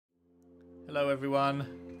Hello, everyone.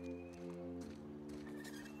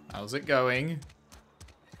 How's it going?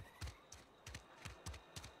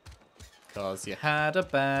 'Cause you had a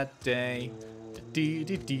bad day. Do.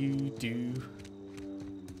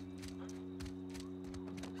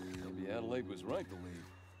 Maybe Adelaide was right to leave.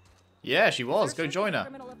 Yeah, she was. Go join her.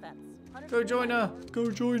 Go join her.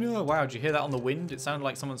 Go join her. Wow, did you hear that on the wind? It sounded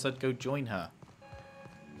like someone said go join her.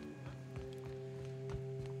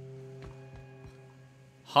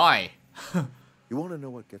 Hi. You want to know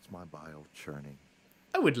what gets my bile churning?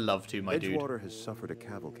 I would love to, my dude. Edgewater has suffered a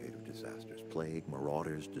cavalcade of disasters. Plague,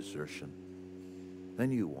 marauders, desertion.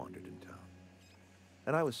 Then you wandered in town.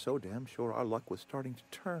 And I was so damn sure our luck was starting to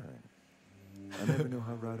turn. I never knew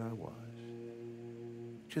how right I was.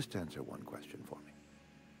 Just answer one question for me.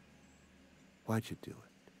 Why'd you do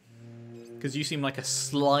it? Because you seem like a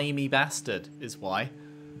slimy bastard, is why.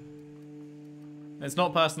 It's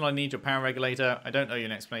not personal, I need your power regulator. I don't owe you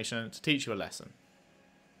an explanation to teach you a lesson.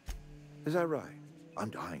 Is that right?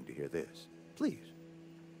 I'm dying to hear this. Please,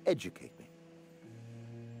 educate me.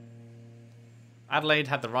 Adelaide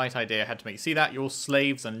had the right idea, had to make you see that. You're all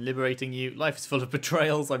slaves and liberating you. Life is full of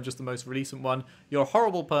betrayals. I'm just the most recent one. You're a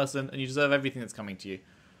horrible person and you deserve everything that's coming to you.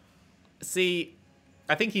 See,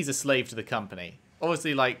 I think he's a slave to the company.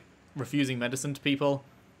 Obviously, like, refusing medicine to people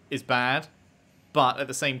is bad. But at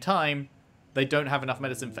the same time, they don't have enough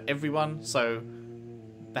medicine for everyone. So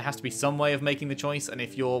there has to be some way of making the choice. And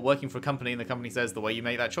if you're working for a company and the company says the way you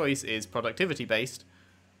make that choice is productivity based,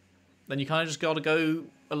 then you kind of just got to go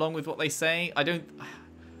along with what they say.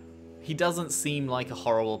 He doesn't seem like a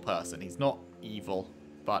horrible person. He's not evil,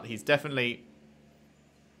 but he's definitely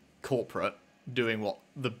corporate, doing what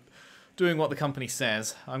the company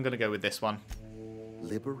says. I'm going to go with this one.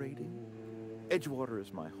 Liberating? Edgewater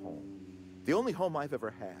is my home. The only home I've ever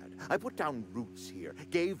had. I put down roots here,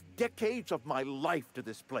 gave decades of my life to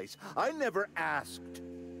this place. I never asked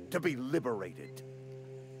to be liberated.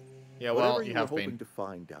 Yeah, well, Whatever you have hoping been. to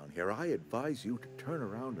find down here, I advise you to turn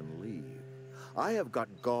around and leave. I have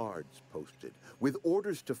got guards posted with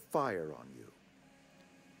orders to fire on you.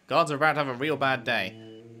 Guards are about to have a real bad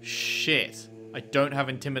day. Shit. I don't have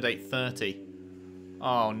Intimidate 30.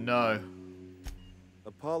 Oh, no.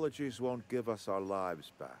 Apologies won't give us our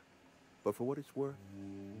lives back. But for what it's worth,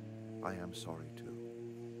 I am sorry too.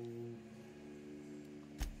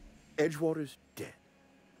 Edgewater's dead.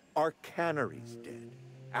 Our cannery's dead.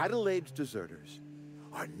 Adelaide's deserters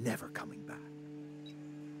are never coming back.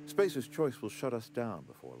 Spacer's Choice will shut us down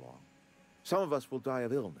before long. Some of us will die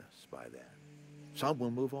of illness by then. Some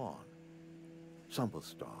will move on. Some will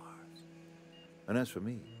starve. And as for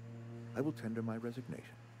me, I will tender my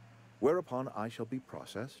resignation, whereupon I shall be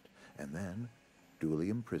processed and then duly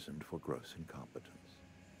imprisoned for gross incompetence.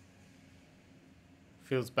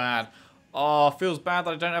 Feels bad. Oh, feels bad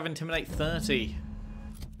that I don't have Intimidate 30.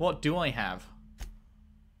 What do I have?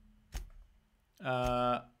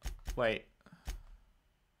 Wait.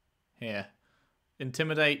 Here.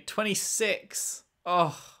 Intimidate 26.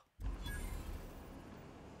 Oh.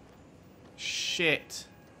 Shit.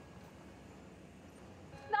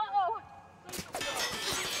 No.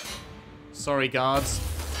 Sorry, guards.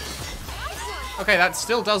 Okay, that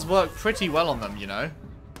still does work pretty well on them, you know.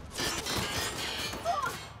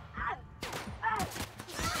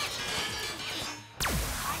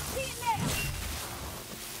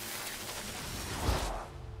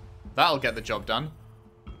 That'll get the job done.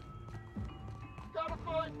 Gotta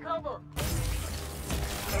find cover.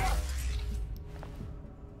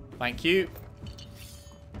 Thank you.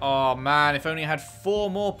 Oh, man, if only I had 4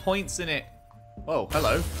 more points in it. Oh,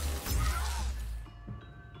 hello.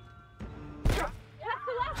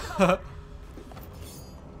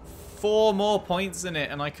 4 more points in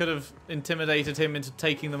it, and I could have intimidated him into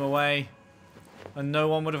taking them away. And no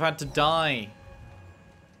one would have had to die.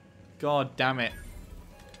 God damn it.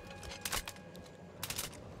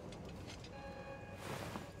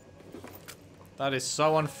 That is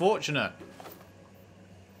so unfortunate.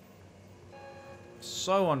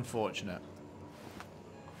 So unfortunate.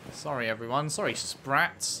 Sorry, everyone. Sorry,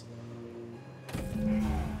 sprats.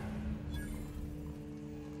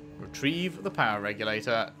 Retrieve the power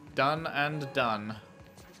regulator. Done and done.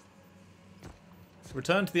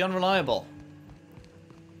 Return to the unreliable.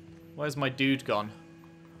 Where's my dude gone?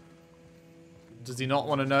 Does he not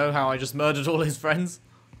want to know how I just murdered all his friends?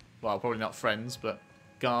 Well, probably not friends, but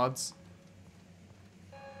guards.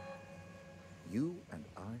 You and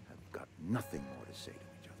I have got nothing more to say to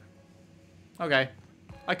each other. Okay.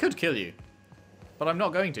 I could kill you. But I'm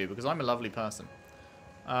not going to, because I'm a lovely person.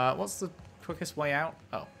 What's the quickest way out?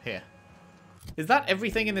 Oh, here. Is that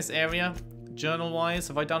everything in this area? Journal-wise?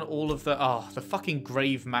 Have I done all of the... Oh, the fucking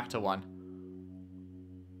grave matter one.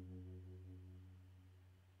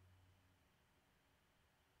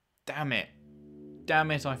 Damn it.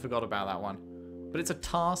 Damn it, I forgot about that one. But it's a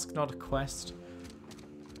task, not a quest.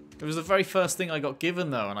 It was the very first thing I got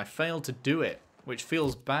given, though, and I failed to do it, which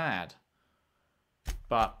feels bad.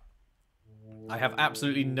 But I have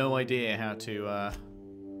absolutely no idea how to...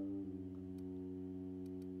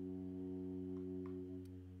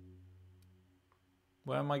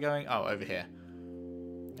 Where am I going? Oh, over here.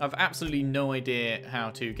 I've absolutely no idea how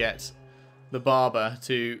to get the barber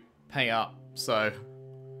to pay up, so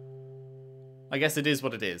I guess it is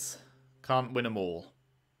what it is. Can't win them all.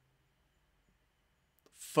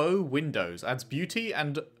 Faux windows adds beauty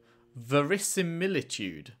and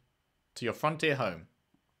verisimilitude to your frontier home.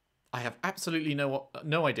 I have absolutely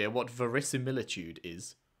no idea what verisimilitude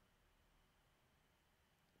is.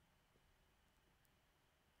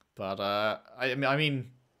 But, I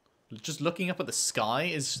mean, just looking up at the sky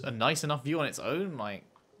is a nice enough view on its own. Like,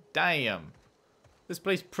 damn. This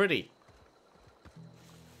place pretty.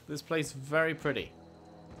 This place very pretty.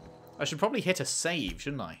 I should probably hit a save,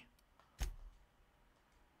 shouldn't I?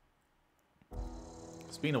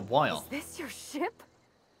 It's been a while. Is this your ship?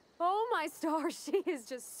 Oh my stars, she is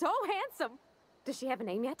just so handsome. Does she have a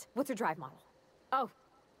name yet? What's her drive model? Oh,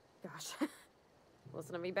 gosh.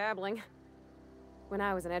 Listen to me babbling. When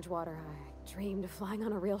I was in Edgewater, I dreamed of flying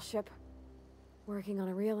on a real ship, working on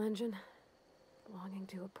a real engine, belonging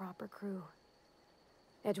to a proper crew.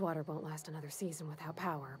 Edgewater won't last another season without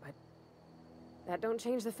power, but that don't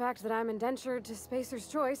change the fact that I'm indentured to Spacer's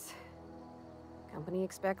Choice. Company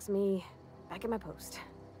expects me back at my post.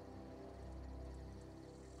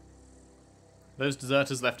 Those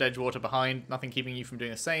deserters left Edgewater behind, nothing keeping you from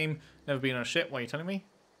doing the same. Never been on a ship, what are you telling me?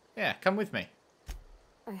 Yeah, come with me.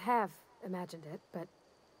 I have imagined it, but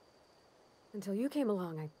until you came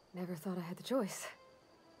along, I never thought I had the choice.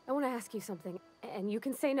 I want to ask you something, and you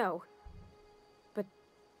can say no, but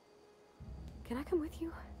can I come with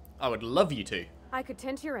you? I would love you to. I could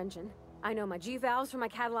tend to your engine. I know my G-valves from my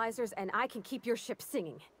catalyzers, and I can keep your ship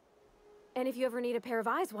singing. And if you ever need a pair of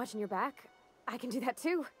eyes watching your back, I can do that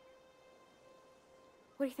too.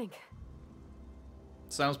 What do you think?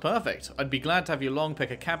 Sounds perfect. I'd be glad to have you along,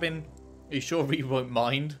 pick a cabin. Are you sure you won't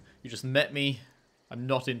mind? You just met me. I'm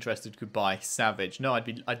not interested. Goodbye, savage. No,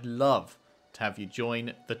 I'd love to have you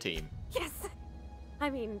join the team. Yes!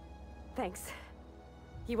 I mean, thanks.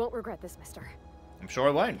 You won't regret this, mister. I'm sure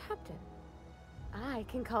I won't. Captain. I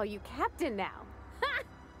can call you Captain now. Ha!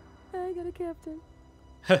 I got a captain.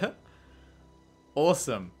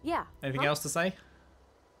 Awesome. Yeah. Anything else to say?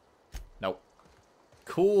 Nope.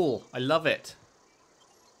 Cool. I love it.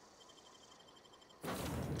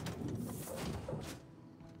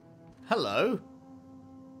 Hello.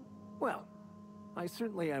 Well, I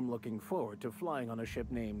certainly am looking forward to flying on a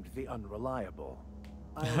ship named the Unreliable.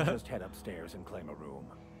 I'll just head upstairs and claim a room.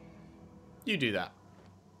 You do that.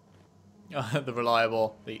 The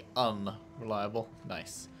reliable, the unreliable.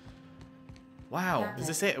 Nice. Wow, Captain, is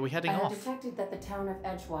this it? Are we heading I have off? detected that the town of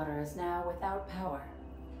Edgewater is now without power.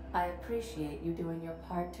 I appreciate you doing your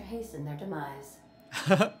part to hasten their demise.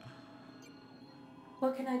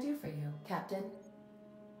 What can I do for you, Captain?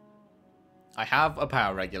 I have a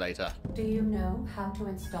power regulator. Do you know how to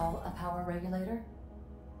install a power regulator?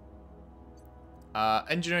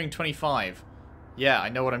 Engineering 25. Yeah, I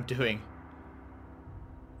know what I'm doing.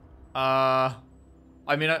 I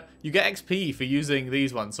mean, you get XP for using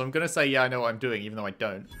these ones, so I'm going to say, yeah, I know what I'm doing, even though I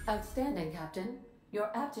don't. Outstanding, Captain. Your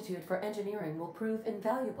aptitude for engineering will prove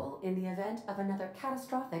invaluable in the event of another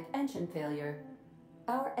catastrophic engine failure.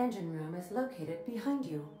 Our engine room is located behind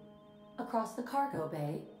you, across the cargo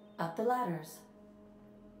bay, up the ladders.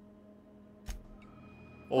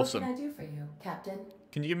 Awesome. What can I do for you, Captain?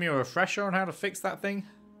 Can you give me a refresher on how to fix that thing?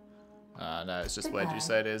 No, it's just where did you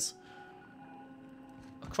say it is?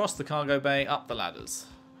 Across the cargo bay, up the ladders.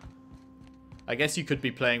 I guess you could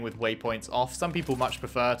be playing with waypoints off. Some people much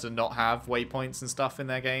prefer to not have waypoints and stuff in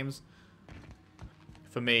their games.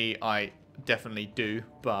 For me, I definitely do,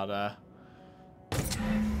 but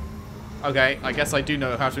okay, I guess I do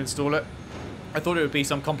know how to install it. I thought it would be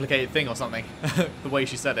some complicated thing or something, the way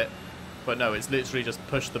she said it. But no, it's literally just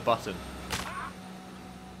push the button.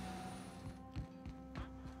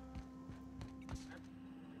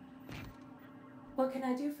 What can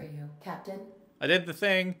I do for you, Captain? I did the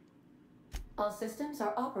thing. All systems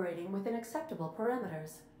are operating within acceptable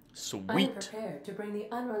parameters. I am Sweet. prepared to bring the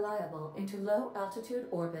Unreliable into low-altitude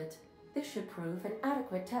orbit. This should prove an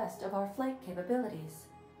adequate test of our flight capabilities.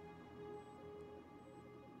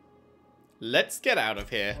 Let's get out of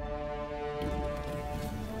here.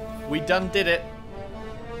 We done did it.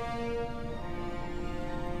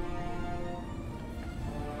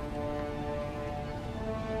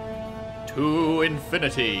 to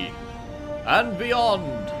infinity and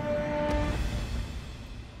beyond.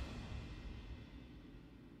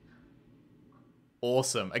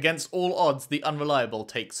 Awesome. Against all odds, the unreliable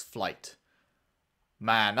takes flight.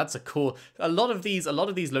 Man, that's a cool... A lot of these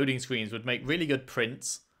loading screens would make really good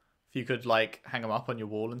prints if you could, like, hang them up on your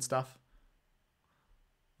wall and stuff.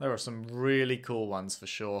 There are some really cool ones for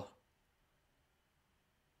sure.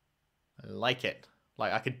 I like it.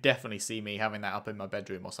 Like, I could definitely see me having that up in my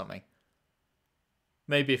bedroom or something.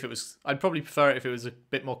 Maybe if it was... I'd probably prefer it if it was a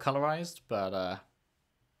bit more colorized, but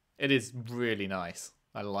it is really nice.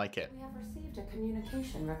 I like it. We have received a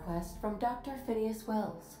communication request from Dr. Phineas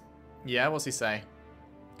Wells. Yeah, what's he say?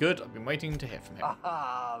 Good, I've been waiting to hear from him.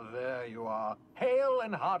 Ah, there you are. Hale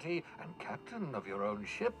and hearty, and captain of your own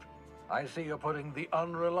ship. I see you're putting the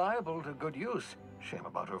unreliable to good use. Shame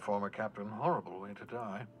about her former captain. Horrible way to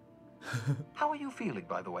die. How are you feeling,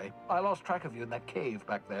 by the way? I lost track of you in that cave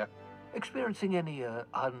back there. Experiencing any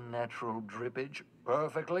unnatural drippage?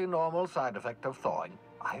 Perfectly normal side effect of thawing,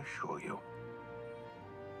 I assure you.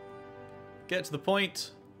 Get to the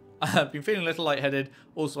point. I've been feeling a little lightheaded.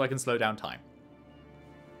 Also, I can slow down time.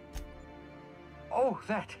 Oh,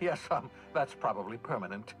 that, yes, that's probably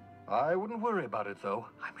permanent. I wouldn't worry about it, though.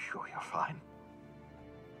 I'm sure you're fine.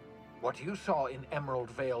 What you saw in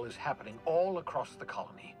Emerald Vale is happening all across the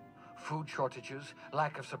colony. Food shortages,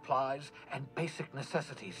 lack of supplies, and basic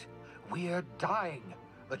necessities. We're dying.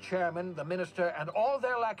 The chairman, the minister, and all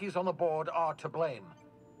their lackeys on the board are to blame.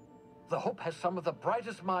 The Hope has some of the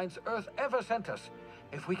brightest minds Earth ever sent us.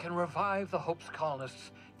 If we can revive the Hope's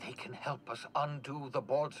colonists, they can help us undo the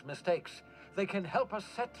board's mistakes. They can help us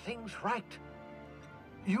set things right.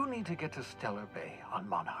 You need to get to Stellar Bay on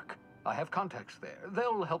Monarch. I have contacts there.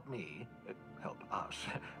 They'll help me, help us,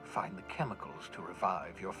 find the chemicals to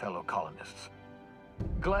revive your fellow colonists.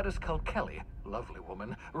 Gladys Culkelly, lovely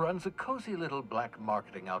woman, runs a cozy little black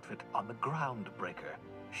marketing outfit on the Groundbreaker.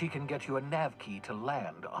 She can get you a nav key to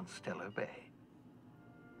land on Stellar Bay.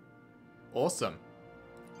 Awesome.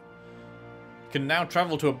 Can now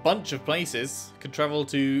travel to a bunch of places. Can travel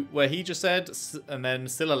to where he just said, and then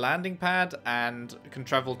still a landing pad, and can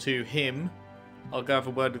travel to him. I'll go have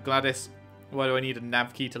a word with Gladys. Why do I need a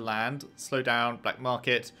nav key to land? Slow down, black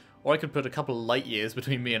market. Or I could put a couple of light years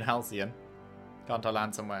between me and Halcyon. Can't I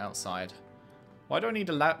land somewhere outside? Why do I need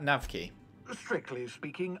a nav key? Strictly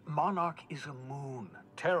speaking, Monarch is a moon,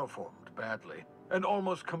 terraformed badly, and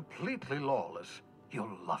almost completely lawless.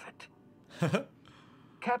 You'll love it.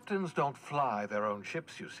 Captains don't fly their own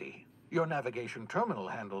ships, you see. Your navigation terminal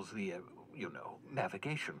handles the,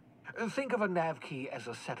 navigation. Think of a nav key as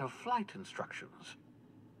a set of flight instructions.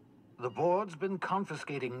 The board's been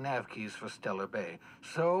confiscating nav keys for Stellar Bay,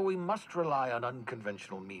 so we must rely on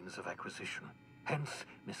unconventional means of acquisition. Hence,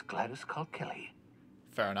 Miss Gladys Culkelly.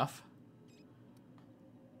 Fair enough.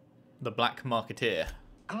 The Black Marketeer.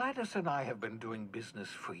 Gladys and I have been doing business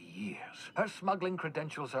for years. Her smuggling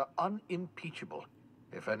credentials are unimpeachable.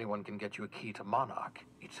 If anyone can get you a key to Monarch,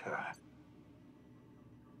 it's her.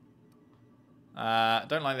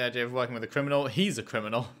 Don't like the idea of working with a criminal. He's a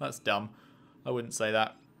criminal. That's dumb. I wouldn't say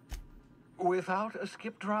that. Without a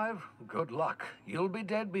skip drive, good luck. You'll be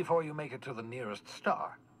dead before you make it to the nearest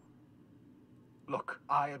star. Look,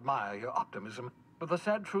 I admire your optimism, but the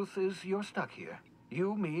sad truth is you're stuck here.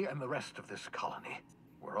 You, me, and the rest of this colony.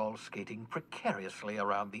 We're all skating precariously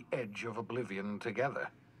around the edge of oblivion together.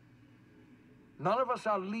 None of us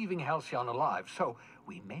are leaving Halcyon alive, so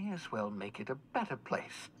we may as well make it a better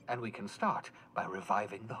place, and we can start by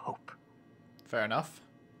reviving the Hope. Fair enough.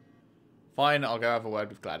 Fine, I'll go have a word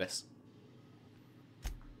with Gladys.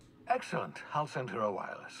 Excellent. I'll send her a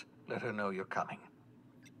wireless. Let her know you're coming.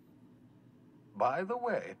 By the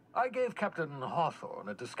way, I gave Captain Hawthorne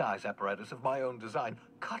a disguise apparatus of my own design,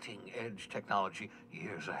 cutting-edge technology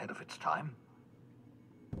years ahead of its time.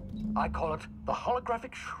 I call it the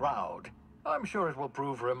Holographic Shroud. I'm sure it will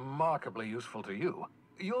prove remarkably useful to you.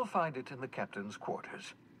 You'll find it in the captain's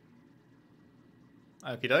quarters.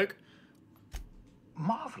 Okie doke.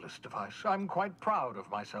 Marvelous device. I'm quite proud of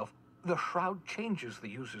myself. The shroud changes the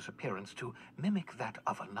user's appearance to mimic that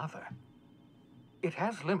of another. It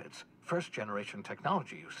has limits. First-generation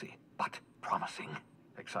technology, you see, but promising.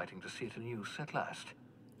 Exciting to see it in use at last.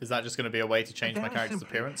 Is that just going to be a way to change my Very character's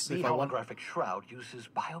simply, appearance the if I want? holographic shroud uses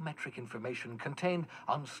biometric information contained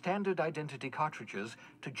on standard identity cartridges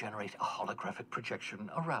to generate a holographic projection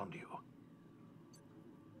around you.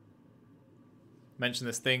 Mention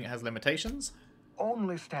this thing has limitations?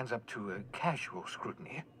 Only stands up to a casual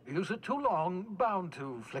scrutiny. Use it too long, bound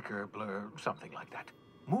to flicker, blur, something like that.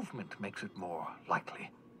 Movement makes it more likely.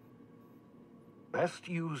 Best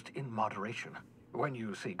used in moderation. When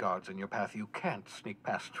you see guards in your path you can't sneak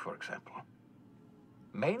past, for example.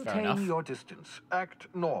 enough. Maintain your distance. Act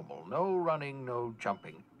normal. No running, no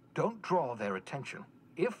jumping. Don't draw their attention.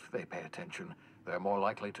 If they pay attention, they're more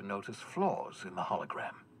likely to notice flaws in the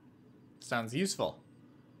hologram. Sounds useful.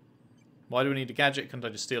 Why do we need a gadget? Can't I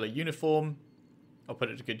just steal a uniform? I'll put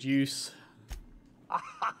it to good use.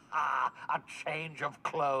 A change of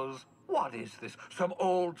clothes. What is this? Some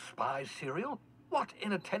old spy serial? What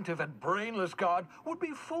inattentive and brainless guard would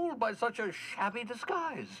be fooled by such a shabby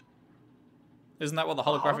disguise? Isn't that what the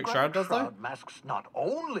holographic shroud does, though? Shroud masks not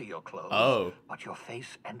only your clothes, Oh. but your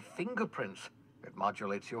face and fingerprints. It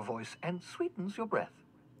modulates your voice and sweetens your breath.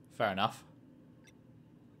 Fair enough.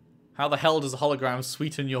 How the hell does a hologram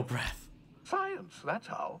sweeten your breath? Science, that's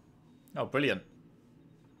how. Oh, brilliant.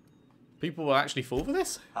 People will actually fall for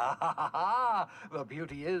this? Ha ha ha ha! The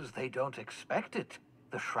beauty is they don't expect it.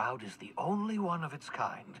 The shroud is the only one of its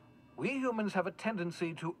kind. We humans have a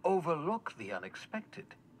tendency to overlook the unexpected.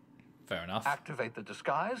 Fair enough. Activate the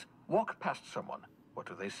disguise, walk past someone. What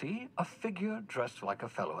do they see? A figure dressed like a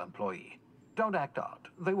fellow employee. Don't act odd.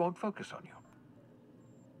 They won't focus on you.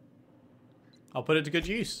 I'll put it to good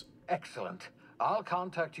use. Excellent. I'll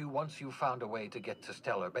contact you once you've found a way to get to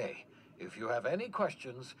Stellar Bay. If you have any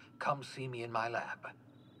questions, come see me in my lab.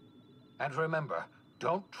 And remember,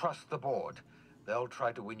 don't trust the board. They'll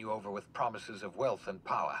try to win you over with promises of wealth and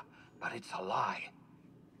power, but it's a lie.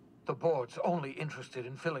 The board's only interested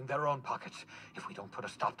in filling their own pockets. If we don't put a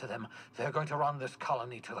stop to them, they're going to run this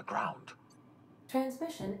colony to the ground.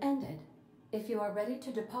 Transmission ended. If you are ready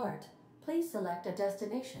to depart, please select a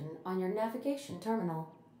destination on your navigation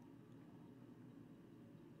terminal.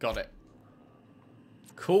 Got it.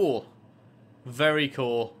 Cool. Very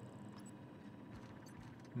cool.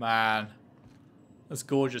 Man. That's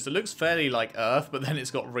gorgeous. It looks fairly like Earth, but then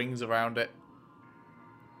it's got rings around it.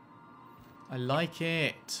 I like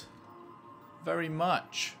it. Very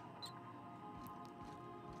much.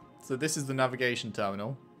 So this is the navigation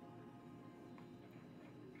terminal.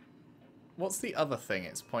 What's the other thing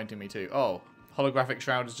it's pointing me to? Oh, holographic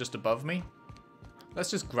shroud is just above me. Let's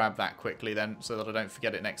just grab that quickly then, so that I don't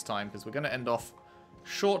forget it next time, because we're going to end off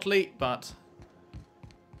shortly, but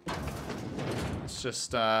let's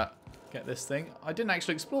just get this thing. I didn't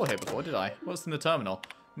actually explore here before, did I? What's in the terminal?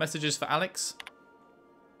 Messages for Alex.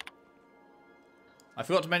 I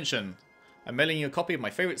forgot to mention, I'm mailing you a copy of my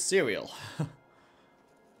favourite cereal.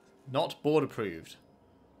 Not board approved.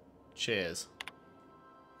 Cheers.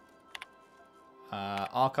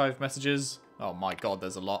 Archive messages. Oh my god,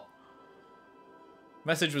 there's a lot.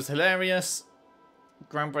 Message was hilarious.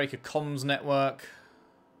 Groundbreaker comms network.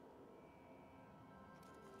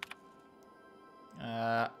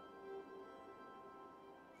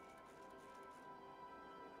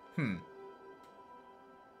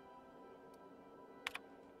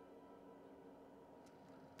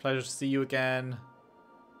 Pleasure to see you again.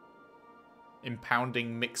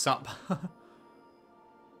 Impounding mix-up.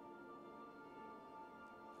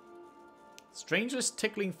 Strangest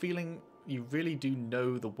tickling feeling. You really do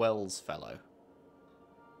know the Wells fellow.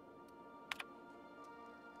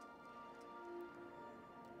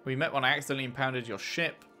 We met when I accidentally impounded your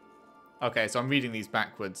ship. Okay, so I'm reading these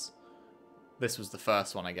backwards. This was the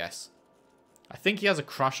first one, I guess. I think he has a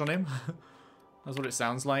crush on him. That's what it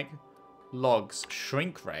sounds like. Logs.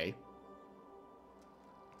 Shrink ray.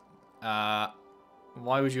 Why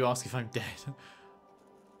would you ask if I'm dead?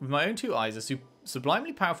 With my own two eyes, a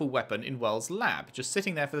sublimely powerful weapon in Wells' lab, just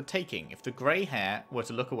sitting there for the taking. If the grey hair were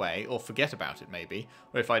to look away, or forget about it maybe,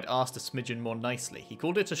 or if I'd asked a smidgen more nicely. He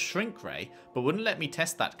called it a shrink ray, but wouldn't let me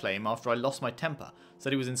test that claim after I lost my temper.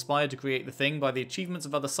 Said he was inspired to create the thing by the achievements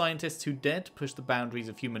of other scientists who dared to push the boundaries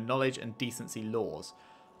of human knowledge and decency laws.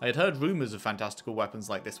 I had heard rumours of fantastical weapons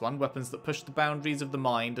like this one, weapons that pushed the boundaries of the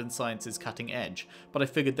mind and science's cutting edge, but I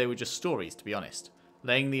figured they were just stories, to be honest.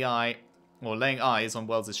 Laying eyes on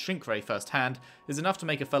Wells' shrink ray firsthand is enough to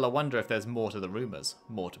make a fella wonder if there's more to the rumours,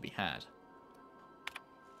 more to be had.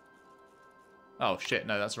 Oh shit,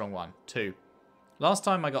 no, that's the wrong one. 2. Last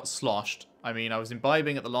time I got sloshed, I was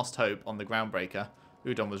imbibing at the Lost Hope on the Groundbreaker.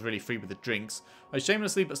 Udon was really free with the drinks. I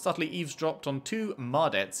shamelessly but subtly eavesdropped on 2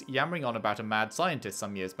 Mardettes yammering on about a mad scientist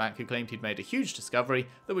some years back who claimed he'd made a huge discovery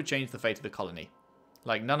that would change the fate of the colony.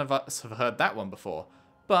 Like none of us have heard that one before.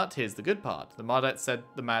 But here's the good part. The Mardet said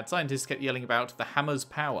the mad scientist kept yelling about the hammer's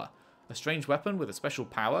power. A strange weapon with a special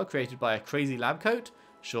power created by a crazy lab coat?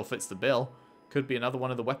 Sure fits the bill. Could be another one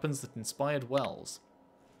of the weapons that inspired Wells.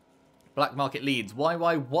 Black market leads. Why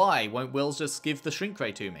won't Wells just give the shrink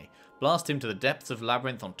ray to me? Blast him to the depths of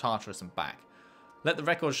Labyrinth on Tartarus and back. Let the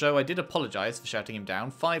record show I did apologise for shouting him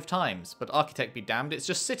down 5 times, but architect be damned, it's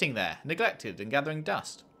just sitting there, neglected and gathering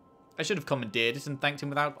dust. I should have commandeered it and thanked him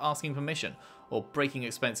without asking permission, or breaking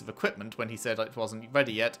expensive equipment when he said it wasn't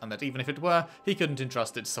ready yet, and that even if it were, he couldn't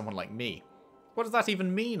entrust it to someone like me. What does that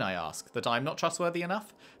even mean, I ask? That I'm not trustworthy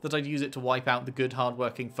enough? That I'd use it to wipe out the good,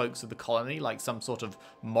 hard-working folks of the colony like some sort of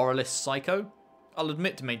moralist psycho? I'll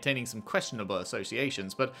admit to maintaining some questionable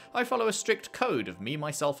associations, but I follow a strict code of me,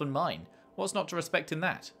 myself, and mine. What's not to respect in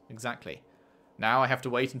that? Exactly. Now I have to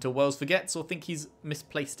wait until Wells forgets or think he's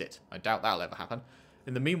misplaced it. I doubt that'll ever happen.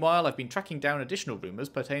 In the meanwhile, I've been tracking down additional rumours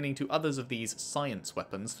pertaining to others of these science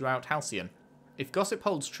weapons throughout Halcyon. If gossip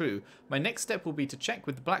holds true, my next step will be to check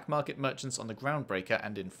with the black market merchants on the Groundbreaker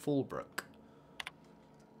and in Fallbrook.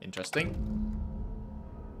 Interesting.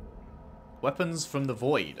 Weapons from the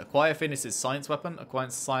Void. Acquire Finis' science weapon. Acquire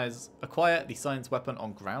the science weapon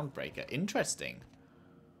on Groundbreaker. Interesting.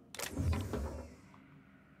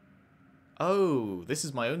 Oh, this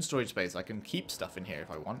is my own storage space. I can keep stuff in here if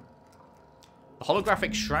I want. The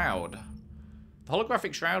Holographic Shroud. The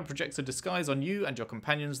Holographic Shroud projects a disguise on you and your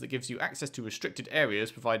companions that gives you access to restricted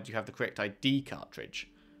areas provided you have the correct ID cartridge.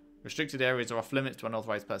 Restricted areas are off limits to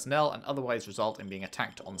unauthorized personnel and otherwise result in being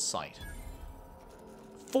attacked on sight.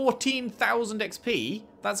 14,000 XP?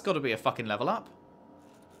 That's got to be a fucking level up.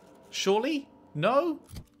 Surely? No?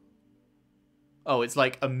 Oh, it's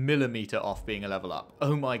like a millimeter off being a level up.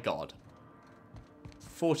 Oh my god.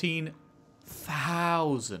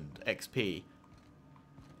 14,000 XP.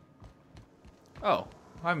 Oh,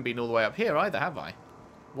 I haven't been all the way up here either, have I?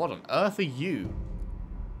 What on earth are you?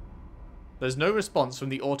 There's no response from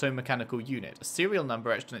the auto-mechanical unit. A serial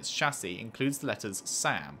number etched on its chassis includes the letters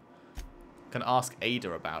Sam. Can ask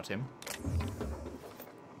Ada about him.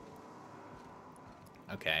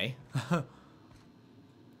 Okay.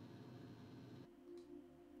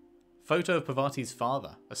 Photo of Pavati's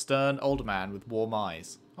father. A stern, older man with warm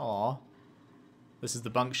eyes. Aww. This is the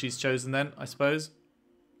bunk she's chosen then, I suppose.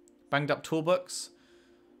 Banged up toolbooks.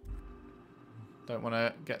 Don't want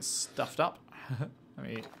to get stuffed up. Let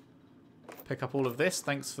me pick up all of this.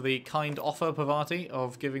 Thanks for the kind offer, Pavati,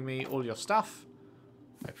 of giving me all your stuff.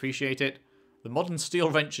 I appreciate it. The modern steel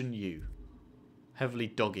wrench and you. Heavily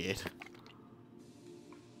dog-eared.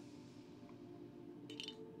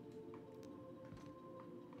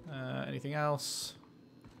 Anything else?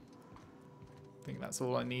 I think that's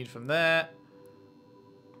all I need from there.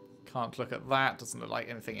 Can't look at that. Doesn't look like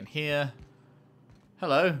anything in here.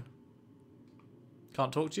 Hello.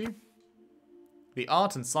 Can't talk to you. The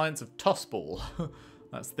art and science of tossball.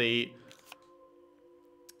 That's the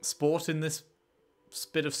sport in this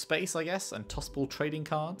bit of space, I guess. And tossball trading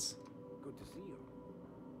cards. Good to see you.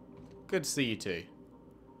 Good to see you too.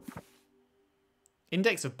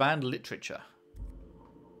 Index of banned literature.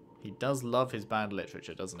 He does love his banned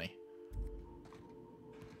literature, doesn't he?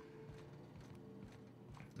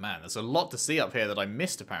 Man, there's a lot to see up here that I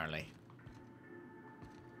missed, apparently.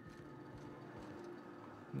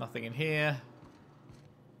 Nothing in here.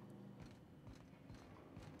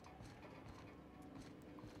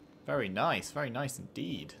 Very nice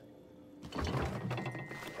indeed.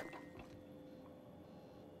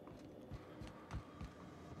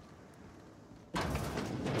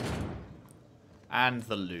 And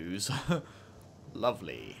the lose.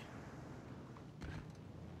 Lovely.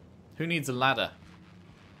 Who needs a ladder?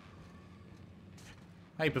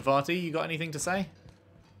 Hey, Pavati, you got anything to say?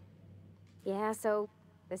 Yeah, so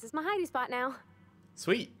this is my hidey spot now.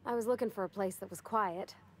 Sweet. I was looking for a place that was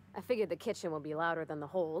quiet. I figured the kitchen would be louder than the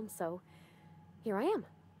hold, so here I am.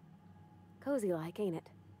 Cozy-like, ain't it?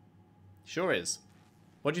 Sure is.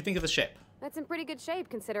 What do you think of the ship? That's in pretty good shape,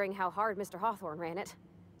 considering how hard Mr. Hawthorne ran it.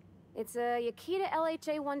 It's a Yakita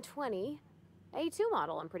LHA 120, A2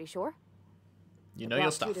 model, I'm pretty sure. You know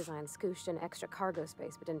your stuff. The Block 2 design scooshed in extra cargo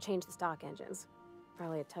space, but didn't change the stock engines.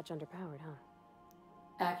 Probably a touch underpowered,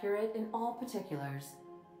 huh? Accurate in all particulars.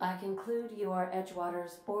 I conclude you are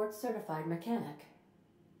Edgewater's board-certified mechanic.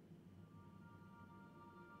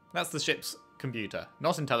 That's the ship's computer.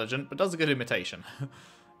 Not intelligent, but does a good imitation.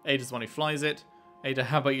 Ada's the one who flies it. Ada,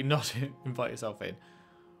 how about you not invite yourself in?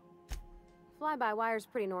 Fly-by-wire's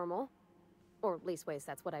pretty normal. Or at least ways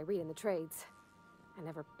that's what I read in the trades. I've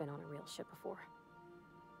never been on a real ship before.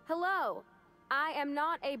 Hello! I am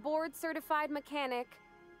not a board-certified mechanic,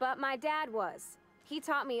 but my dad was. He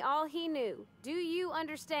taught me all he knew. Do you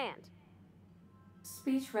understand?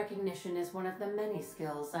 Speech recognition is one of the many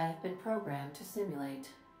skills I have been programmed to simulate.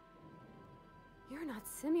 You're not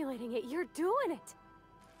simulating it, you're doing it!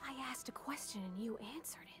 I asked a question and you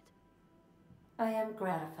answered it. I am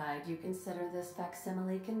gratified you consider this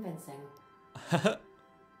facsimile convincing.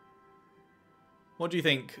 What do you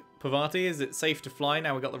think, Pavati? Is it safe to fly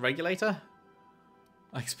now we got the regulator?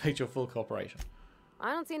 I expect your full cooperation.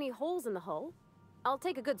 I don't see any holes in the hull. I'll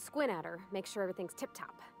take a good squint at her, make sure everything's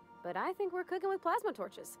tip-top. But I think we're cooking with plasma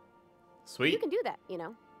torches. Sweet. You can do that, you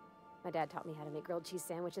know. My dad taught me how to make grilled cheese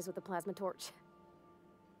sandwiches with a plasma torch.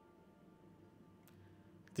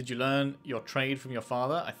 Did you learn your trade from your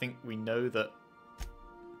father? I think we know that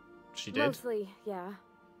she did. Mostly, yeah.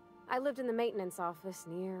 I lived in the maintenance office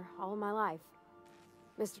near all my life.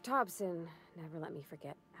 Mr. Thompson never let me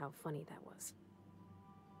forget how funny that was.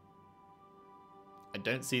 I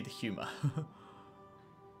don't see the humor.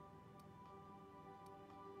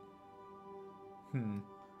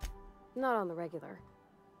 Not on the regular.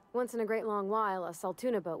 Once in a great long while, a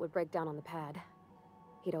Saltuna boat would break down on the pad.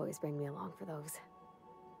 He'd always bring me along for those.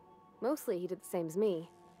 Mostly, he did the same as me.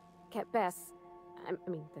 Kept Bess, I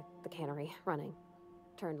mean, the cannery, running.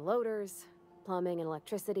 Turned loaders, plumbing and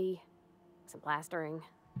electricity, some plastering.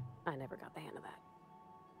 I never got the hang of that.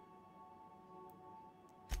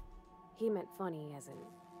 He meant funny as in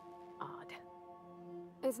odd.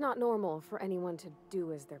 It's not normal for anyone to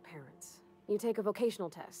do as their parents. You take a vocational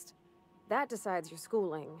test. That decides your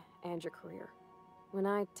schooling and your career. When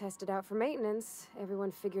I tested out for maintenance,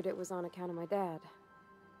 everyone figured it was on account of my dad.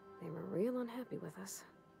 They were real unhappy with us.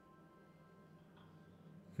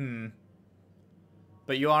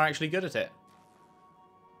 But you are actually good at it.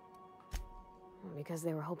 Because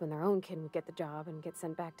they were hoping their own kid would get the job and get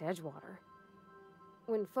sent back to Edgewater.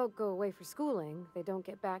 When folk go away for schooling, they don't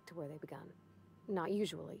get back to where they begun. Not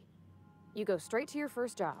usually. You go straight to your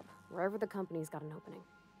first job, wherever the company's got an opening.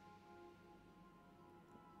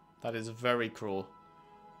 That is very cruel.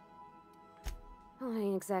 Well, it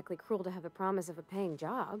ain't exactly cruel to have the promise of a paying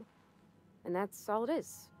job. And that's all it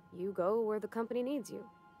is. You go where the company needs you.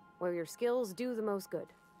 Where your skills do the most good.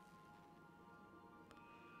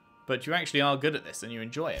 But you actually are good at this and you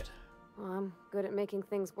enjoy it. Well, I'm good at making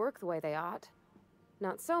things work the way they ought.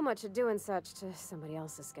 Not so much at doing such to somebody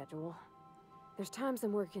else's schedule. There's times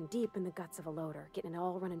I'm working deep in the guts of a loader, getting it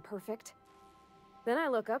all running perfect. Then I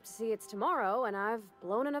look up to see it's tomorrow and I've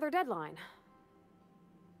blown another deadline.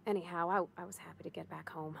 Anyhow, I was happy to get back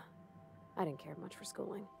home. I didn't care much for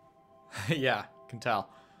schooling. Yeah, can tell.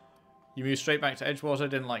 You moved straight back to Edgewater,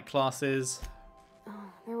 didn't like classes.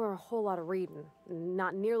 Oh, there were a whole lot of reading,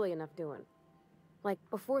 not nearly enough doing. Like,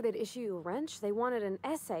 before they'd issue you a wrench, they wanted an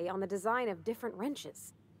essay on the design of different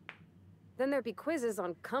wrenches. Then there'd be quizzes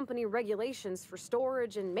on company regulations for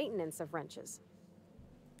storage and maintenance of wrenches.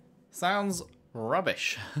 Sounds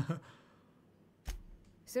rubbish. As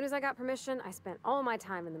soon as I got permission, I spent all my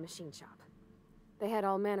time in the machine shop. They had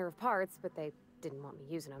all manner of parts, but they didn't want me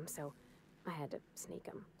using them, so I had to sneak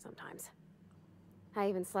them sometimes. I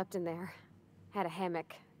even slept in there. Had a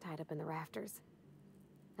hammock tied up in the rafters.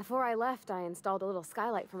 Before I left, I installed a little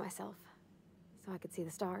skylight for myself, so I could see the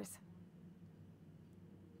stars.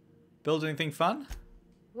 Build anything fun?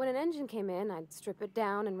 When an engine came in, I'd strip it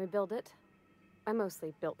down and rebuild it. I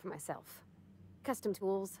mostly built for myself. Custom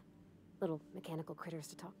tools, little mechanical critters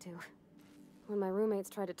to talk to. When my roommates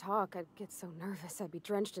tried to talk, I'd get so nervous I'd be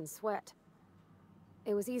drenched in sweat.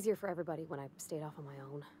 It was easier for everybody when I stayed off on my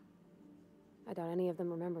own. I doubt any of them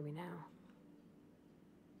remember me now.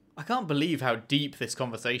 I can't believe how deep this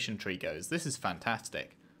conversation tree goes. This is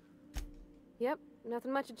fantastic. Yep,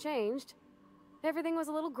 nothing much had changed. Everything was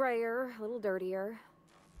a little grayer, a little dirtier.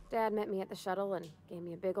 Dad met me at the shuttle and gave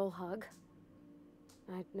me a big ol' hug.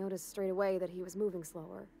 I noticed straight away that he was moving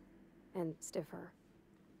slower and stiffer.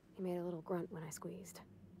 He made a little grunt when I squeezed.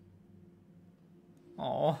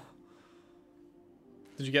 Aww.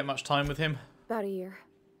 Did you get much time with him? About a year.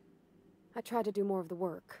 I tried to do more of the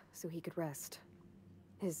work so he could rest.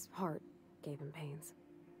 His heart gave him pains.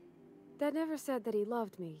 Dad never said that he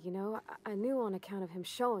loved me, you know? I knew on account of him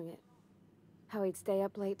showing it. How he'd stay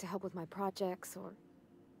up late to help with my projects or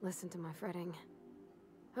listen to my fretting.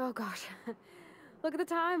 Oh gosh. Look at the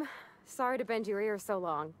time. Sorry to bend your ear so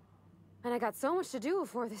long. And I got so much to do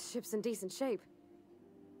before this ship's in decent shape.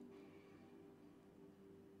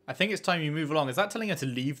 I think it's time you move along. Is that telling her to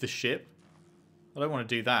leave the ship? I don't want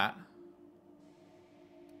to do that.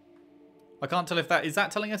 I can't tell if that... Is that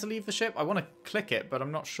telling her to leave the ship? I want to click it, but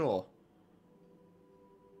I'm not sure.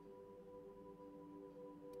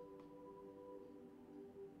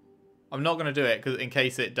 I'm not going to do it because in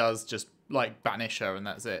case it does just, like, banish her and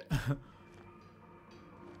that's it.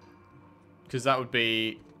 Because that would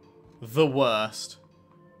be the worst.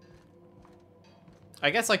 I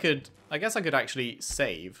guess I could actually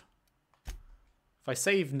save. If I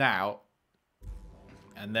save now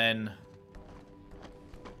and then...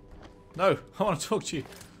 No, I want to talk to you.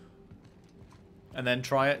 And then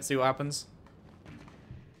try it, see what happens.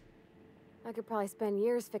 I could probably spend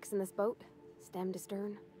years fixing this boat, stem to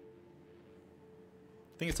stern.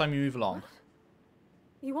 I think it's time you move along. What?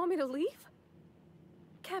 You want me to leave?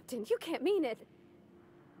 Captain, you can't mean it.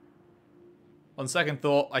 On second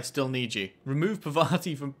thought, I still need you. Remove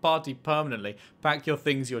Pavati from party permanently. Pack your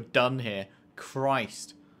things, you're done here.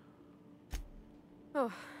 Christ.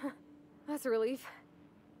 Oh, that's a relief.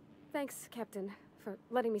 Thanks, Captain, for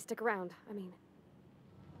letting me stick around. I mean...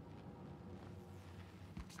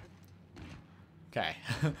 Okay.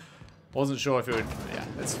 Wasn't sure if it would... Yeah,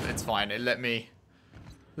 it's fine. It let me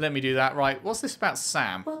do that. Right, what's this about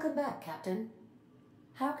Sam? Welcome back, Captain.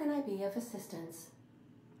 How can I be of assistance?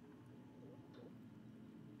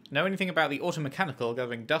 Know anything about the automechanical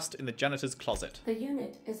gathering dust in the janitor's closet? The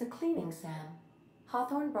unit is a cleaning SAM.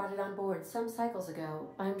 Hawthorne brought it on board some cycles ago,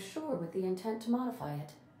 I'm sure with the intent to modify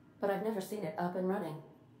it, but I've never seen it up and running.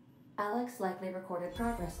 Alex likely recorded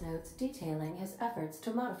progress notes detailing his efforts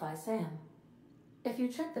to modify SAM. If you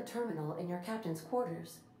check the terminal in your captain's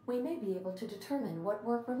quarters, we may be able to determine what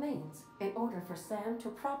work remains in order for SAM to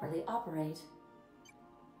properly operate.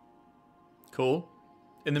 Cool.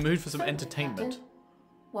 In the mood for some Certainly, entertainment. Captain.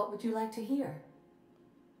 What would you like to hear?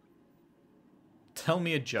 Tell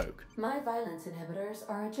me a joke. My violence inhibitors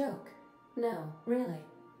are a joke. No, really.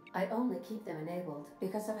 I only keep them enabled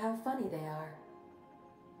because of how funny they are.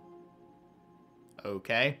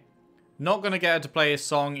 Okay. Not gonna get her to play a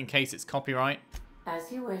song in case it's copyright.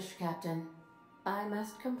 As you wish, Captain. I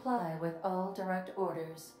must comply with all direct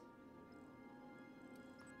orders.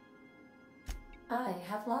 I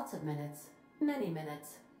have lots of minutes. Many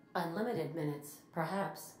minutes. Unlimited minutes,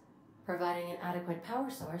 perhaps. Providing an adequate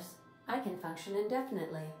power source, I can function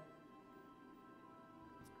indefinitely.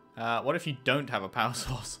 What if you don't have a power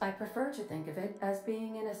source? I prefer to think of it as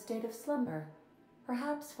being in a state of slumber,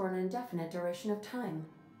 perhaps for an indefinite duration of time.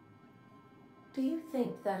 Do you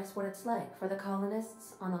think that is what it's like for the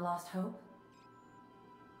colonists on the Lost Hope?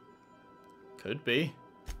 Could be.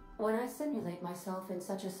 When I simulate myself in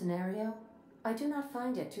such a scenario, I do not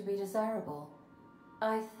find it to be desirable.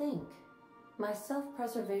 I think my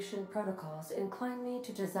self-preservation protocols incline me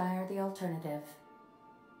to desire the alternative.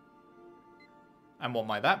 And what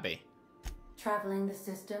might that be? Traveling the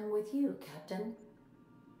system with you, Captain.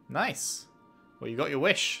 Nice. Well, you got your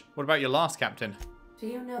wish. What about your last captain? Do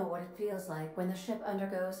you know what it feels like when the ship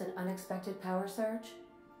undergoes an unexpected power surge?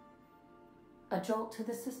 A jolt to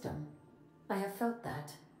the system. I have felt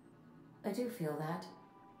that. I do feel that.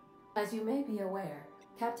 As you may be aware,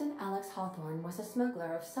 Captain Alex Hawthorne was a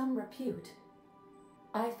smuggler of some repute.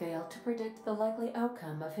 I failed to predict the likely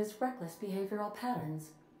outcome of his reckless behavioral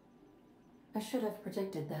patterns. I should have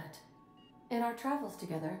predicted that. In our travels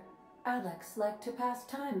together, Alex liked to pass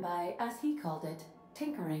time by, as he called it,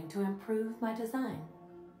 tinkering to improve my design.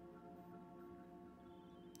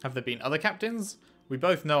 Have there been other captains? We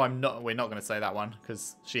both know we're not going to say that one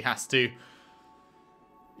because she has to.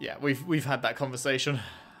 Yeah, we've had that conversation.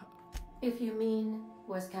 If you mean,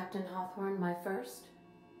 was Captain Hawthorne my first?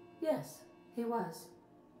 Yes, he was.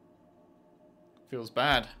 Feels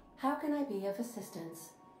bad. How can I be of assistance?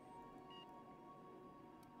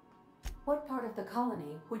 What part of the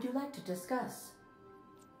colony would you like to discuss?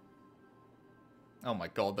 Oh my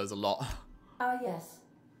god, there's a lot. Ah, yes.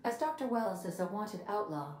 As Dr. Wells is a wanted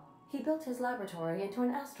outlaw, he built his laboratory into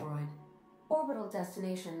an asteroid. Orbital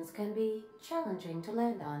destinations can be challenging to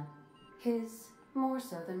land on. His more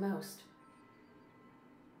so than most.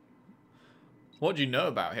 What do you know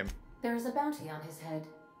about him? There is a bounty on his head,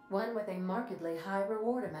 one with a markedly high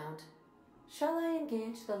reward amount. Shall I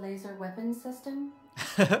engage the laser weapons system?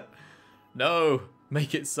 No,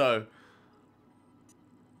 make it so.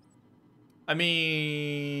 I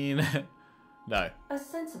mean, no. A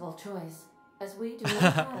sensible choice, as we do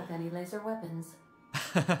not have any laser weapons.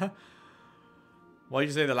 Why did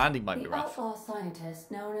you say the landing might be The rough? outlaw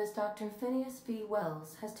scientist known as Dr. Phineas V.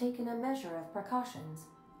 Wells has taken a measure of precautions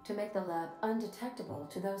to make the lab undetectable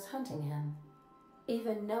to those hunting him.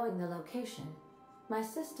 Even knowing the location, my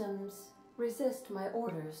systems resist my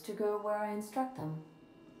orders to go where I instruct them.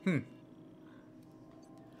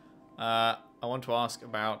 I want to ask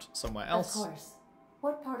about somewhere else. Of course.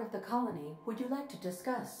 What part of the colony would you like to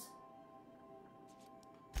discuss?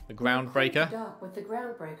 The We're clear groundbreaker. to dock with the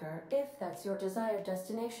groundbreaker, if that's your desired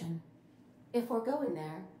destination. If we're going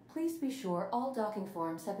there, please be sure all docking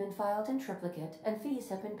forms have been filed in triplicate and fees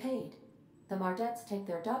have been paid. The Mardettes take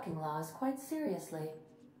their docking laws quite seriously.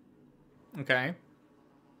 Okay.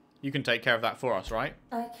 You can take care of that for us, right?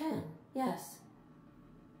 I can, yes.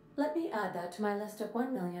 Let me add that to my list of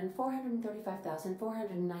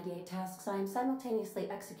 1,435,498 tasks I am simultaneously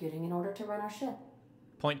executing in order to run our ship.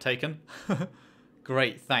 Point taken.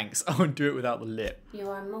 Great, thanks. I won't do it without the lip. You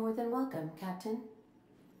are more than welcome, Captain.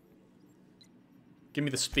 Give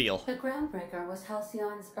me the spiel. The Groundbreaker was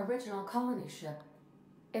Halcyon's original colony ship.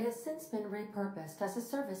 It has since been repurposed as a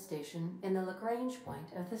service station in the Lagrange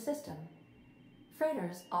point of the system.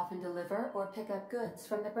 Freighters often deliver or pick up goods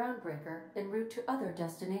from the Groundbreaker en route to other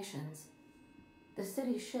destinations. The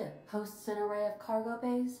city ship hosts an array of cargo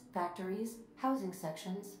bays, factories, housing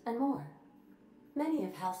sections, and more. Many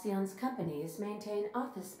of Halcyon's companies maintain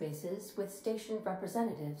office spaces with stationed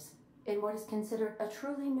representatives in what is considered a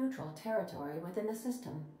truly neutral territory within the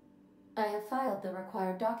system. I have filed the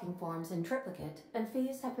required docking forms in triplicate, and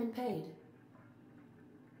fees have been paid.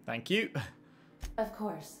 Thank you. Of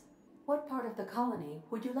course. What part of the colony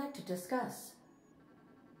would you like to discuss?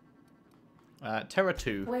 Terra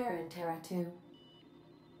 2. Where in Terra 2?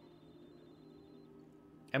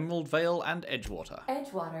 Emerald Vale and Edgewater.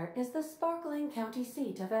 Edgewater is the sparkling county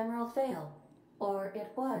seat of Emerald Vale, or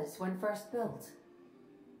it was when first built.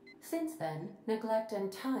 Since then, neglect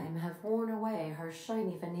and time have worn away her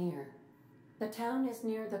shiny veneer. The town is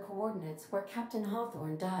near the coordinates where Captain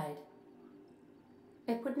Hawthorne died.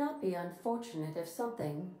 It would not be unfortunate if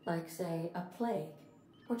something, like say, a plague,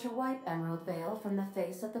 were to wipe Emerald Vale from the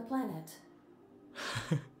face of the planet.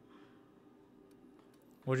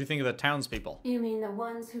 What do you think of the townspeople? You mean the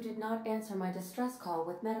ones who did not answer my distress call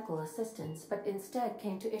with medical assistance, but instead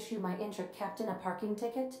came to issue my injured captain a parking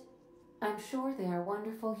ticket? I'm sure they are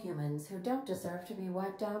wonderful humans who don't deserve to be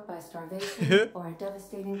wiped out by starvation or a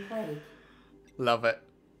devastating plague. Love it.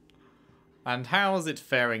 And how's it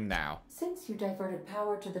faring now? Since you diverted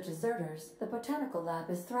power to the deserters, the botanical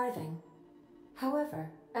lab is thriving.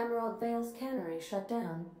 However, Emerald Vale's cannery shut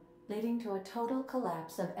down, leading to a total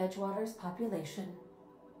collapse of Edgewater's population.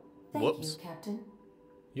 Thank Whoops. you, Captain.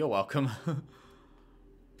 You're welcome.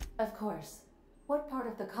 Of course. What part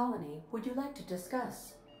of the colony would you like to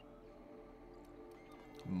discuss?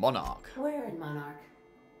 Monarch. Where in Monarch?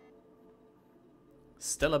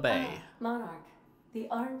 Stella Bay. Monarch, the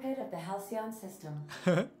armpit of the Halcyon system.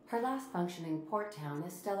 Her last functioning port town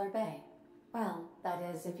is Stellar Bay. Well, that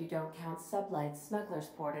is if you don't count Sublight's Smuggler's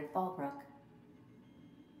Port at Fallbrook.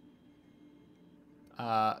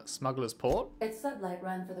 Smuggler's Port? It's Sublight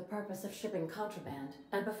run for the purpose of shipping contraband.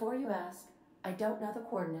 And before you ask, I don't know the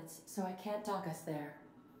coordinates, so I can't dock us there.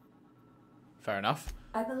 Fair enough.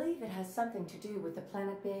 I believe it has something to do with the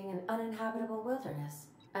planet being an uninhabitable wilderness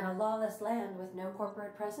and a lawless land with no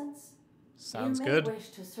corporate presence. Sounds you may good. wish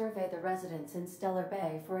to survey the residents in Stellar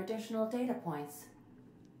Bay for additional data points.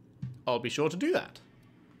 I'll be sure to do that.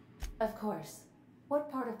 Of course.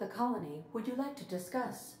 What part of the colony would you like to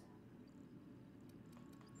discuss?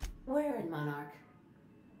 Where in Monarch?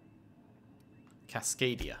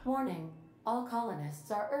 Cascadia. Warning. All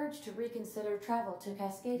colonists are urged to reconsider travel to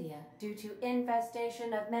Cascadia due to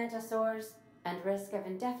infestation of mantisaurs and risk of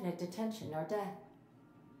indefinite detention or death.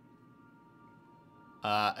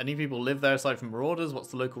 Any people live there aside from marauders? What's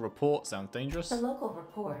the local report? Sounds dangerous. The local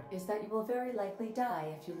report is that you will very likely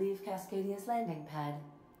die if you leave Cascadia's landing pad.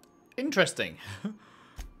 Interesting.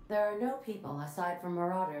 There are no people aside from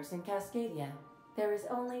marauders in Cascadia. There is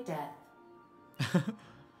only death.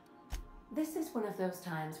 This is one of those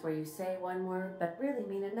times where you say one word but really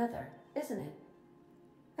mean another, isn't it?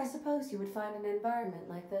 I suppose you would find an environment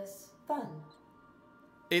like this fun.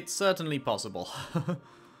 It's certainly possible.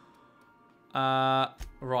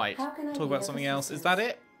 Right. How can I Talk be about of something else. Is assistance? that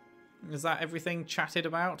it? Is that everything chatted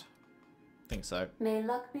about? I think so. May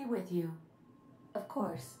luck be with you. Of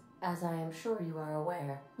course, as I am sure you are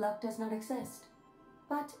aware, luck does not exist.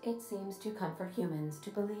 But it seems to comfort humans to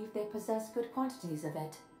believe they possess good quantities of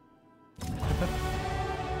it.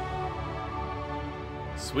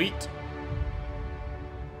 Sweet.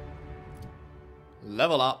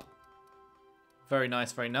 Level up. Very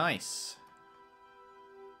nice, very nice.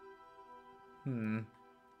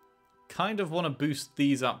 Kind of want to boost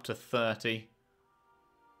these up to 30.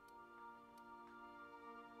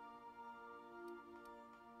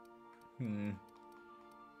 Kind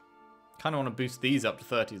of want to boost these up to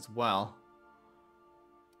 30 as well.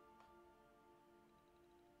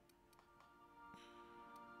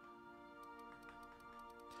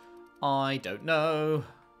 I don't know.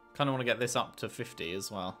 Kind of want to get this up to 50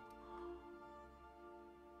 as well.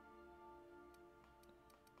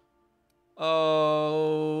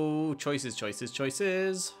 Oh, choices, choices,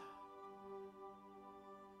 choices.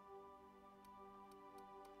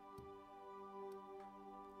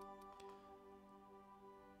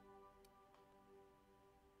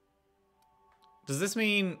 Does this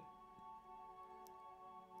mean...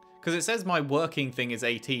 Because it says my working thing is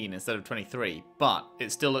 18 instead of 23, but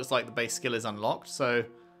it still looks like the base skill is unlocked, so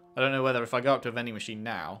I don't know whether if I go up to a vending machine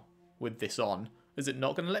now with this on, is it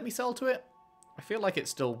not going to let me sell to it? I feel like it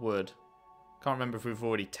still would. Can't remember if we've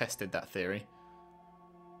already tested that theory.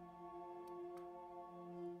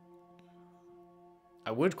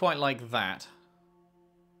 I would quite like that.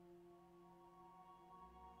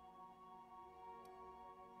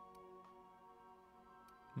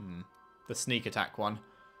 The sneak attack one.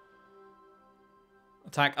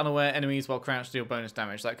 Attack unaware enemies while crouched, deal bonus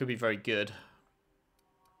damage. That could be very good.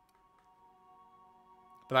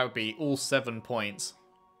 But that would be all 7 points.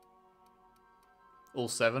 All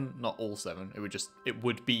 7? Not all 7. It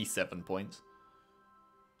would be 7 points.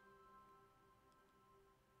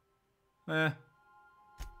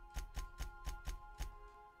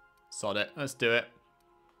 Sod it. Let's do it.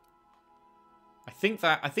 I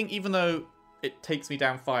think even though it takes me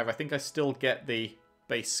down 5, I think I still get the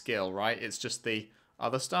base skill, right? It's just the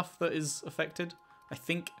other stuff that is affected, I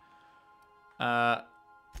think. Then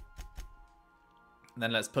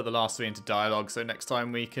let's put the last 3 into dialogue, so next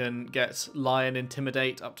time we can get Lie and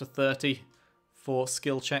Intimidate up to 30 for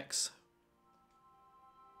skill checks.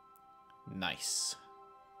 Nice.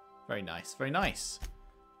 Very nice, very nice.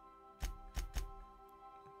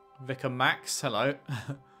 Vicar Max, hello.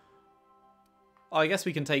 Oh, I guess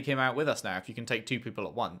we can take him out with us now if you can take 2 people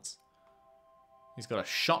at once. He's got a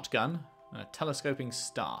shotgun and a telescoping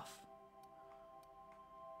staff.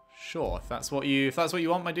 Sure, if that's what you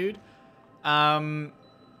want, my dude.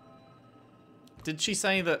 Did she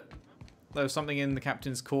say that there was something in the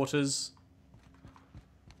captain's quarters?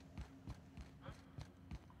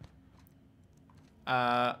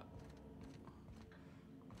 Not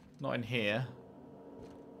in here.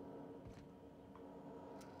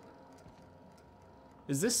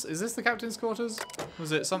 Is this the captain's quarters?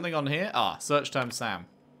 Was it something on here? Ah, search term Sam.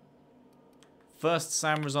 First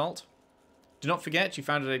Sam result. Do not forget you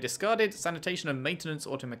found a discarded sanitation and maintenance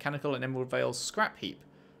automechanical in Emerald Vale's scrap heap.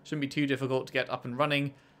 Shouldn't be too difficult to get up and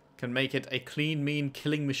running. Can make it a clean, mean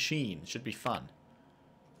killing machine. Should be fun.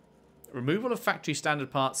 Removal of factory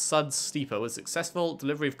standard part Suds Steeper was successful.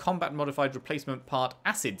 Delivery of combat modified replacement part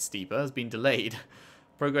Acid Steeper has been delayed.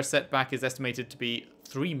 Progress setback is estimated to be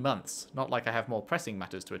 3 months. Not like I have more pressing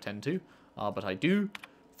matters to attend to. But I do.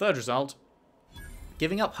 Third result.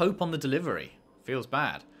 Giving up hope on the delivery. Feels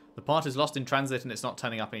bad. The part is lost in transit and it's not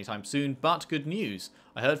turning up anytime soon, but good news.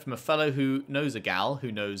 I heard from a fellow who knows a gal,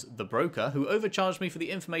 who knows the broker, who overcharged me for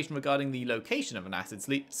the information regarding the location of an acid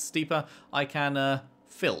steeper I can,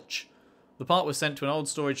 filch. The part was sent to an old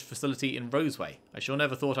storage facility in Roseway. I sure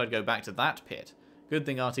never thought I'd go back to that pit. Good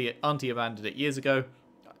thing Auntie abandoned it years ago.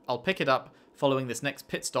 I'll pick it up following this next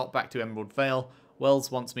pit stop back to Emerald Vale.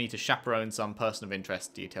 Wells wants me to chaperone some person of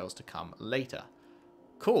interest. Details to come later.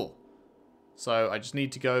 Cool. So I just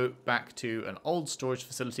need to go back to an old storage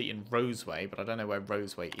facility in Roseway, but I don't know where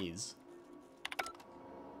Roseway is.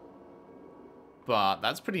 But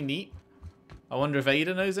that's pretty neat. I wonder if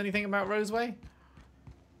Ada knows anything about Roseway?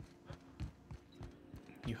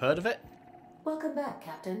 You heard of it? Welcome back,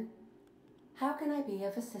 Captain. How can I be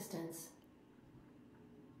of assistance?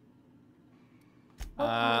 What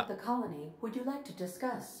part of the colony would you like to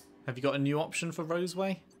discuss? Have you got a new option for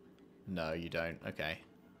Roseway? No, you don't. Okay.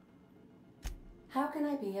 How can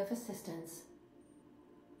I be of assistance?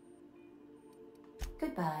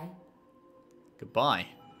 Goodbye. Goodbye.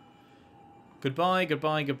 Goodbye,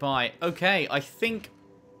 goodbye, goodbye. Okay, I think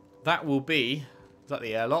that will be... Is that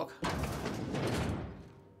the airlock?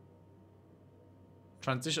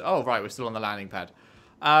 Transition... Oh, right, we're still on the landing pad.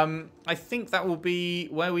 I think that will be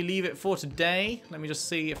where we leave it for today. Let me just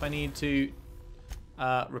see if I need to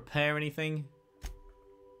repair anything.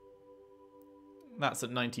 That's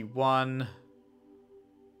at 91.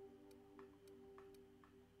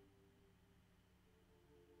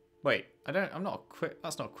 Wait, I'm not equipped.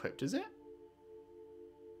 That's not equipped, is it?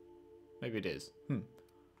 Maybe it is.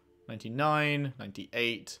 99,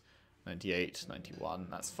 98, 98, 91.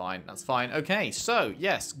 That's fine. That's fine. Okay, so,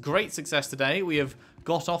 yes, great success today. We have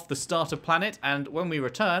got off the starter planet, and when we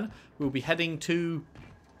return, we'll be heading to...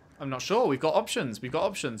 I'm not sure. We've got options. We've got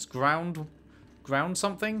options. Ground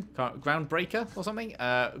something? Groundbreaker or something?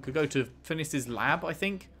 Could go to Finis's lab, I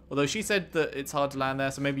think. Although she said that it's hard to land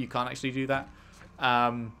there, so maybe you can't actually do that.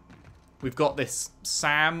 We've got this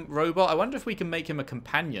Sam robot. I wonder if we can make him a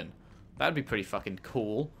companion. That'd be pretty fucking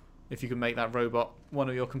cool. If you can make that robot one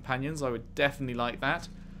of your companions, I would definitely like that.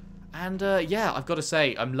 And, yeah, I've got to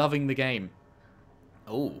say, I'm loving the game.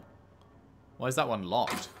 Oh. Why is that one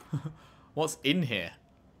locked? What's in here?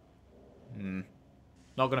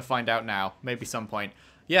 Not going to find out now. Maybe some point.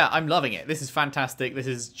 Yeah, I'm loving it. This is fantastic. This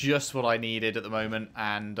is just what I needed at the moment,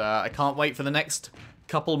 and I can't wait for the next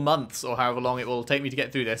couple months or however long it will take me to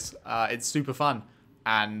get through this. It's super fun,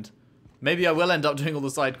 and maybe I will end up doing all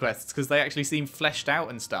the side quests because they actually seem fleshed out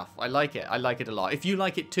and stuff. I like it. I like it a lot. If you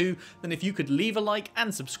like it too, then if you could leave a like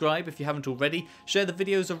and subscribe if you haven't already, share the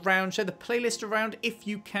videos around, share the playlist around if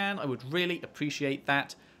you can. I would really appreciate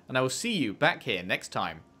that, and I will see you back here next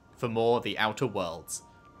time for more The Outer Worlds.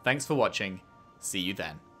 Thanks for watching. See you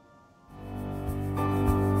then.